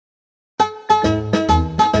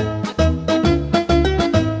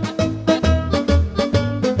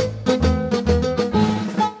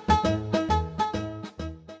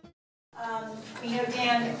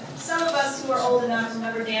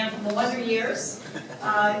years.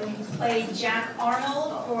 We played Jack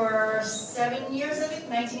Arnold for 7 years, I think,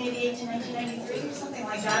 1988 to 1993 or something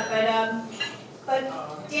like that. But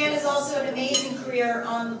Dan has also an amazing career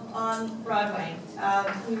on Broadway.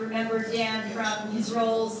 We remember Dan from his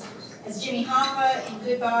roles as Jimmy Hoffa in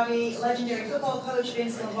Good Bobby, legendary football coach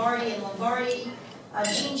Vince Lombardi in Lombardi,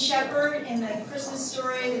 Gene Shepard in The Christmas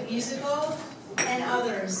Story, the musical, and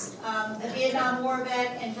others. A Vietnam War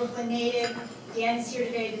vet and Brooklyn native, Dan is here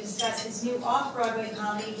today to discuss his new off-Broadway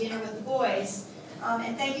comedy, Dinner with the Boys.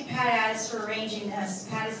 And thank you, Pat Addis, for arranging this.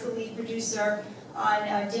 Pat is the lead producer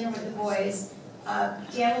on Dinner with the Boys.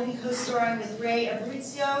 Dan will be co-starring with Ray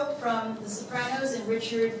Abruzzo from The Sopranos and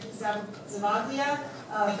Richard Zavaglia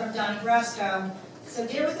from Donnie Brasco. So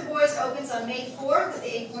Dinner with the Boys opens on May 4th at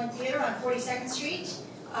the Acorn Theater on 42nd Street.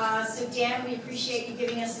 So Dan, we appreciate you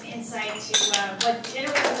giving us some insight to what Dinner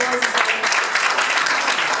with the Boys is like.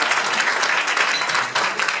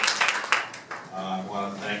 I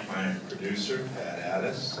want to thank my producer, Pat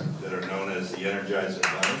Addis, that are known as the Energizer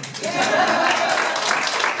Bunny.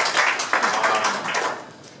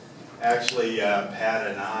 Actually, Pat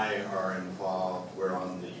and I are involved. We're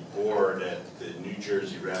on the board at the New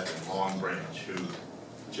Jersey Rep in Long Branch, who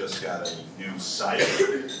just got a new site.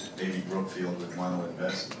 Maybe Brookfield would want to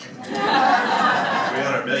invest.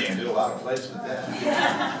 $300 million, do a lot of plays with that.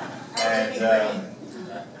 And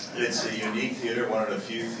it's a unique theater, one of the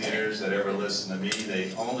few theaters that ever listen to me.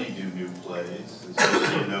 They only do new plays.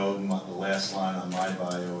 As you know, the last line on my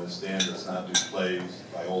bio is Dan does not do plays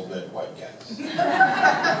by old dead white cats. So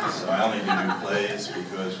I only do new plays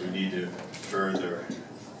because we need to further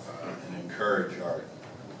and encourage our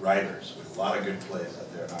writers with a lot of good plays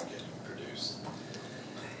out there not getting produced.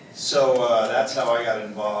 So that's how I got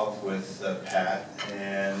involved with Pat.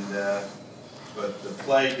 And but the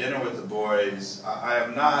play Dinner with the Boys, I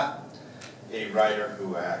am not a writer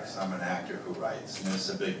who acts, I'm an actor who writes, and there's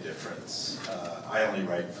a big difference. I only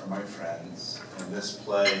write for my friends, and this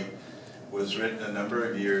play was written a number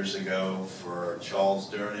of years ago for Charles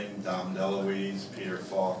Durning, Dom DeLuise, Peter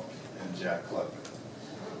Falk, and Jack Klugman.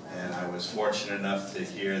 And I was fortunate enough to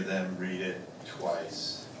hear them read it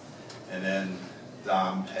twice. And then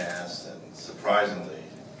Dom passed, and surprisingly,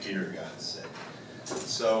 Peter got sick.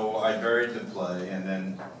 So I buried the play, and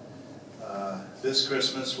then this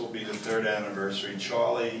Christmas will be the 3rd anniversary.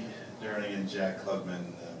 Charlie Durning and Jack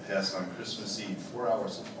Klugman passed on Christmas Eve, 4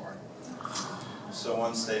 hours apart. So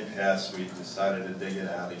once they passed, we decided to dig it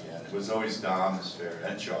out again. It was always Dom's favorite,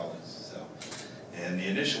 and Charlie's. So. And the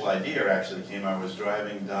initial idea actually came, I was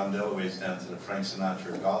driving Dom DeLuise down to the Frank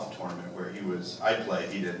Sinatra golf tournament where he was, I played,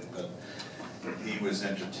 he didn't, but he was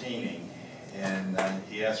entertaining. And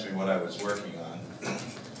he asked me what I was working on. And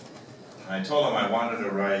I told him I wanted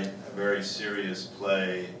to write a very serious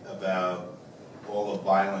play about all the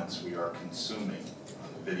violence we are consuming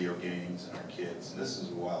on the video games and our kids. And this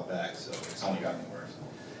is a while back, so it's only gotten worse.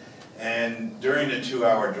 And during the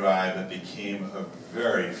 2-hour drive, it became a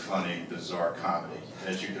very funny, bizarre comedy,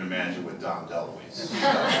 as you can imagine with Dom DeLuise.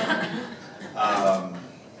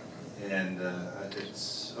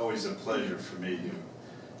 It's always a pleasure for me to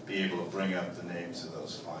be able to bring up the names of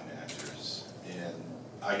those fine actors. And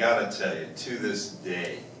I gotta tell you, to this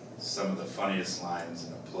day, some of the funniest lines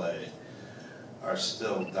in a play are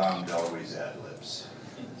still Dom DeLuise ad-libs,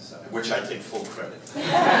 which I take full credit for.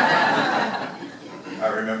 I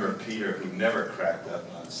remember Peter, who never cracked up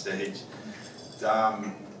on stage.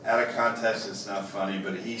 Dom, out of context, it's not funny,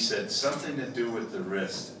 but he said something to do with the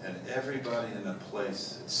wrist, and everybody in the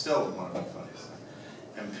place, it's still one of the funniest things.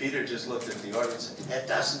 And Peter just looked at the audience and said, "It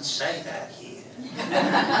doesn't say that here."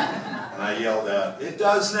 And I yelled out, "It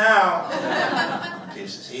does now." And he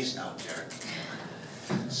says, "He's no jerk."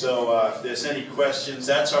 So if there's any questions,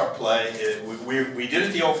 that's our play. We did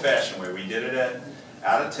it the old-fashioned way. We did it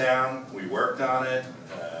out of town. We worked on it.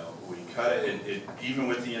 We cut it. Even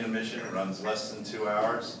with the intermission, it runs less than 2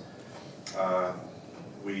 hours.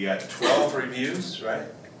 We got 12 reviews,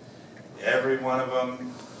 right? Every one of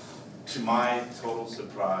them, to my total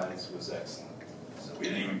surprise, was excellent. So we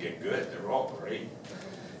didn't even get good. They were all great,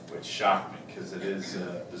 which shocked me because it is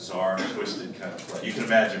a bizarre, twisted kind of play. You can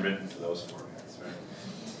imagine written for those formats, right?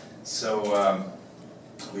 So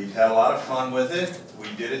we've had a lot of fun with it. We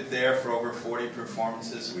did it there for over 40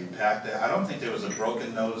 performances. We packed it. I don't think there was a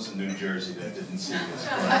broken nose in New Jersey that didn't see this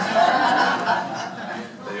play.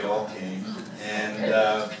 They all came.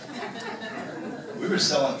 And we were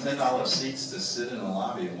selling $10 seats to sit in the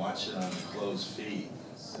lobby and watch it on a closed feed.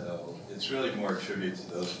 So it's really more a tribute to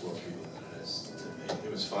those 4 people than it is to me.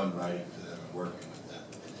 It was fun writing for them and working with them.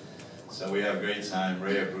 So we have a great time.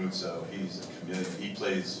 Ray Abruzzo, he's a comedian. He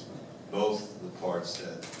plays both the parts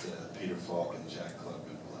that Peter Falk and Jack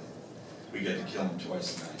Klugman play. We get to kill him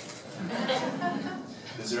twice a night.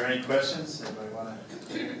 Is there any questions? Anybody want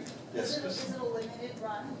to? Yes, Is it a limited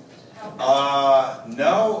run?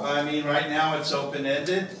 No, I mean, right now it's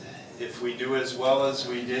open-ended. If we do as well as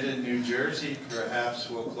we did in New Jersey, perhaps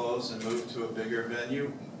we'll close and move to a bigger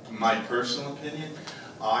venue. My personal opinion,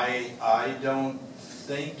 I don't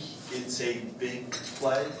think it's a big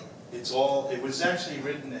play. It was actually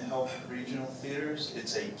written to help regional theaters.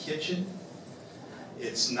 It's a kitchen.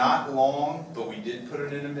 It's not long, but we did put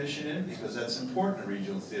an intermission in because that's important to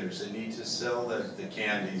regional theaters. They need to sell the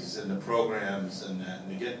candies and the programs and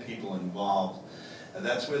to get people involved. And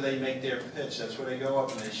that's where they make their pitch. That's where they go up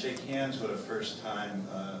and they shake hands with a first-time,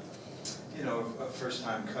 a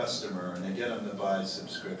first-time customer, and they get them to buy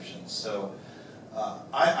subscriptions. So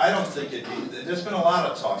I don't think there's been a lot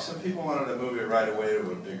of talk. Some people wanted to move it right away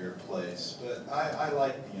to a bigger place, but I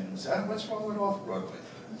like being in. What's wrong with off-Broadway?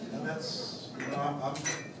 I've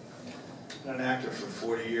been an actor for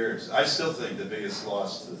 40 years. I still think the biggest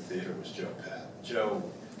loss to the theater was Joe Pat. Joe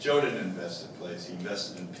didn't invest in plays, he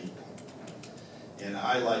invested in people. And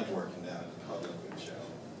I liked working down in the public with Joe.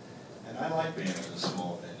 And I like being in a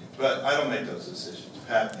small venue. But I don't make those decisions.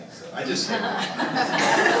 Pat makes them. I just say them.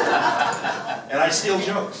 And I steal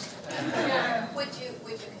jokes. Would you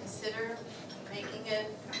consider making it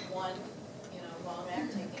one, long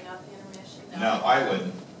act, taking out the intermission? No, I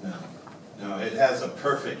wouldn't. No, it has a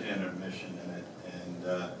perfect intermission in it, and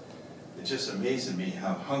it just amazes me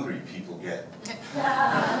how hungry people get.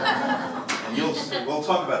 And we'll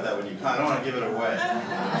talk about that when you come. I don't want to give it away.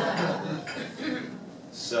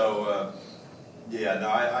 So, yeah, no,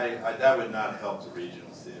 that would not help the regional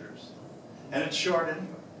theaters. And it's short anyway.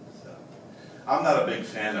 So. I'm not a big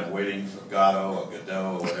fan of waiting for Godot or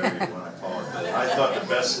Godot or whatever you want to call it, but I thought the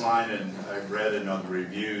best line I've read in other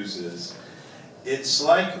reviews is, it's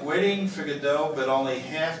like waiting for Godot, but only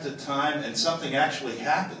half the time, and something actually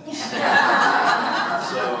happens. So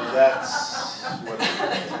that's what it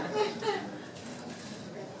is.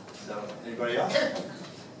 So, anybody else?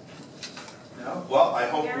 No? Well, I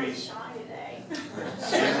hope Very shy today.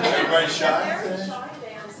 Everybody's shy? Very shy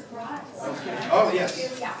today, I'm surprised. Okay. Oh,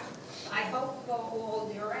 yes. Yeah. I hope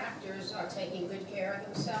all your actors are taking good care of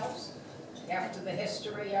themselves after the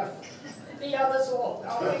history of the others all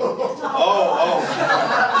going. Oh.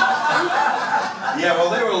 Yeah, well,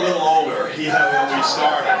 they were a little older, when we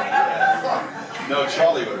started. Yeah. No,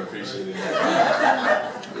 Charlie would appreciate it.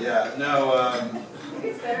 Yeah, no,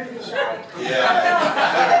 It's better to be shy. yeah,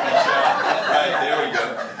 better be shy. Right, there we go.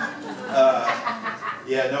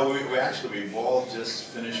 Yeah, no, we've all just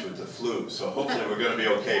finished with the flu, so hopefully we're going to be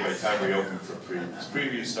okay by the time we open for previews.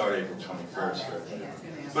 Previews start April 21st.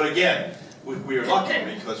 But again, we were lucky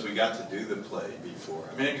because we got to do the play before.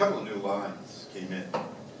 I mean, a couple of new lines came in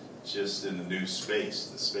just in the new space.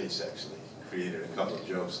 The space actually created a couple of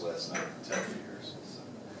jokes last night in tech rehearsals. So,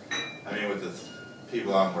 I mean, with the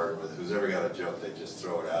people I'm working with, who's ever got a joke, they just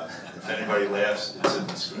throw it out. If anybody laughs, it's in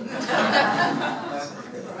the script.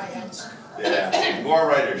 Yeah, more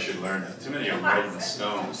writers should learn that. Too many are writing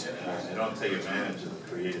stone. They don't take advantage of the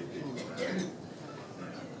creative people.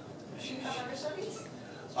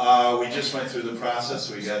 We just went through the process.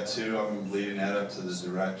 We got two. I'm leading that up to the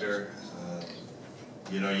director.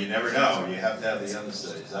 You never know. You have to have the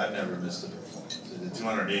understudies. I've never missed a performance. The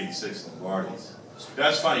 286 Lombardis.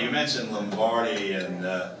 That's funny. You mentioned Lombardi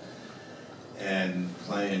and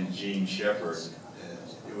playing Gene Shepard.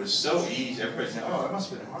 It was so easy. Everybody's saying, "Oh, it must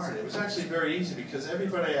have been hard." It was actually very easy because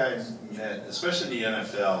everybody I met, especially the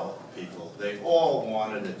NFL people, they all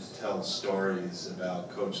wanted to tell stories about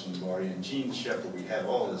Coach Lombardi and Gene Shepard. We had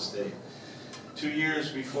all this tape. 2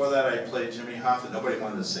 years before that, I played Jimmy Hoffa. Nobody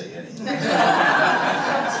wanted to say anything.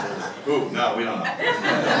 Ooh, no, we don't know.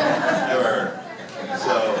 Never heard.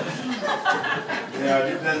 So,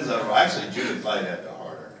 it depends on. Actually, Judith Light had the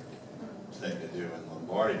harder thing to do in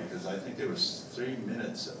Lombardi because I think there was 3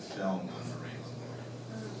 minutes of film on Marie Lombardi.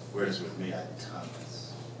 Whereas with me, I had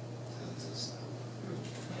tons of stuff.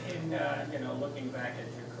 In looking back at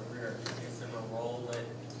your career, is there a role that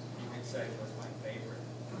you could say was my favorite?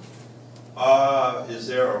 Is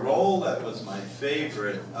there a role that was my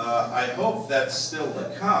favorite? I hope that's still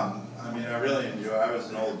to come. I mean, I was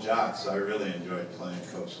an old jock, so I really enjoyed playing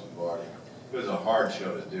Coach Lombardi. It was a hard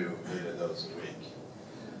show to do, 8 of those a week.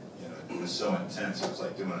 It was so intense, it was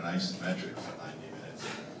like doing an isometric for 90 minutes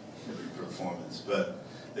every performance. But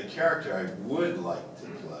the character I would like to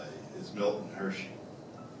play is Milton Hershey.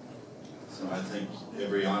 So I think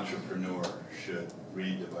every entrepreneur should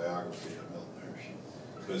read the biography of Milton Hershey,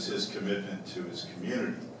 because his commitment to his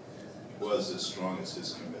community was as strong as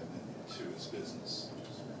his commitment to his business.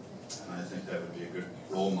 that would be a good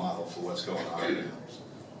role model for what's going on now.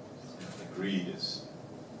 The greed is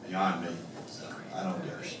beyond me. I don't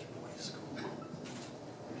get it.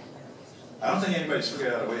 I don't think anybody's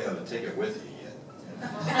figured out a way how to take it with you yet.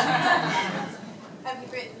 Have you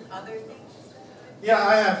written other things? Yeah,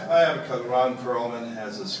 I have a couple. Ron Perlman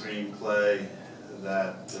has a screenplay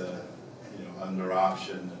that under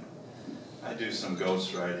option. I do some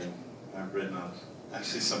ghostwriting. I've written on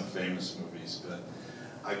actually some famous movies, but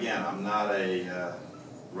again, I'm not a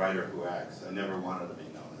writer who acts. I never wanted to be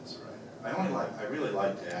known as a writer. I really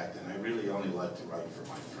like to act, and I really only like to write for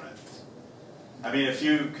my friends. I mean, if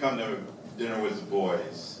you come to dinner with the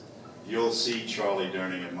boys, you'll see Charlie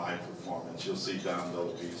Durning in my performance. You'll see Don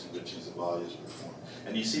Lopez and Richie Zavalia's performance.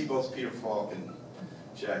 And you see both Peter Falk and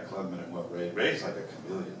Jack Klugman and what Ray's like a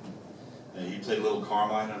chameleon. And he played Little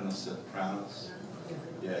Carmine on The Sopranos.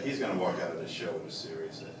 Yeah, he's going to walk out of the show with a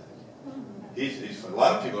series, I think. He's a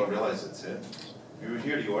lot of people don't realize it's him. You would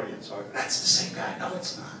hear the audience talk, that's the same guy. No,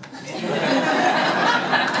 it's not.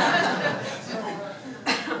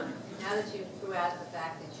 Now that you threw out the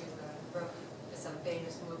fact that you wrote some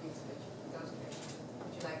famous movies,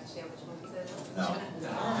 would you like to share which movies they are?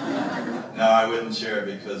 No. No, I wouldn't share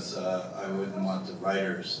it because I wouldn't want the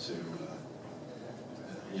writers to,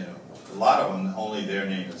 a lot of them, only their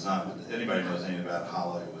name is on. But anybody knows anything about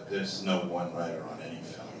Hollywood, there's no one writer on any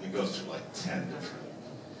film. It goes through like 10 different.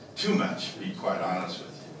 Too much, to be quite honest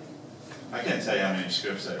with you. I can't tell you how many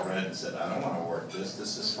scripts I've read and said, I don't want to work this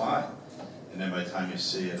is fine. And then by the time you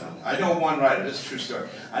see it, I know one writer, this is a true story.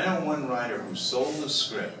 I know one writer who sold the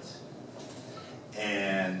script,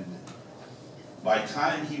 and by the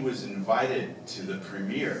time he was invited to the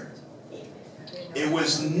premiere, it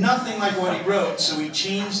was nothing like what he wrote, so he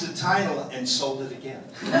changed the title and sold it again.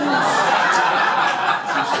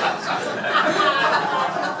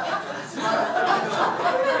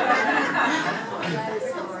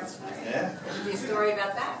 Yeah. Be a story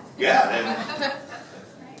about that. Yeah.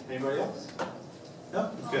 Anybody else?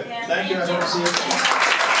 No? Good. Yeah, Thank you. I hope to see you.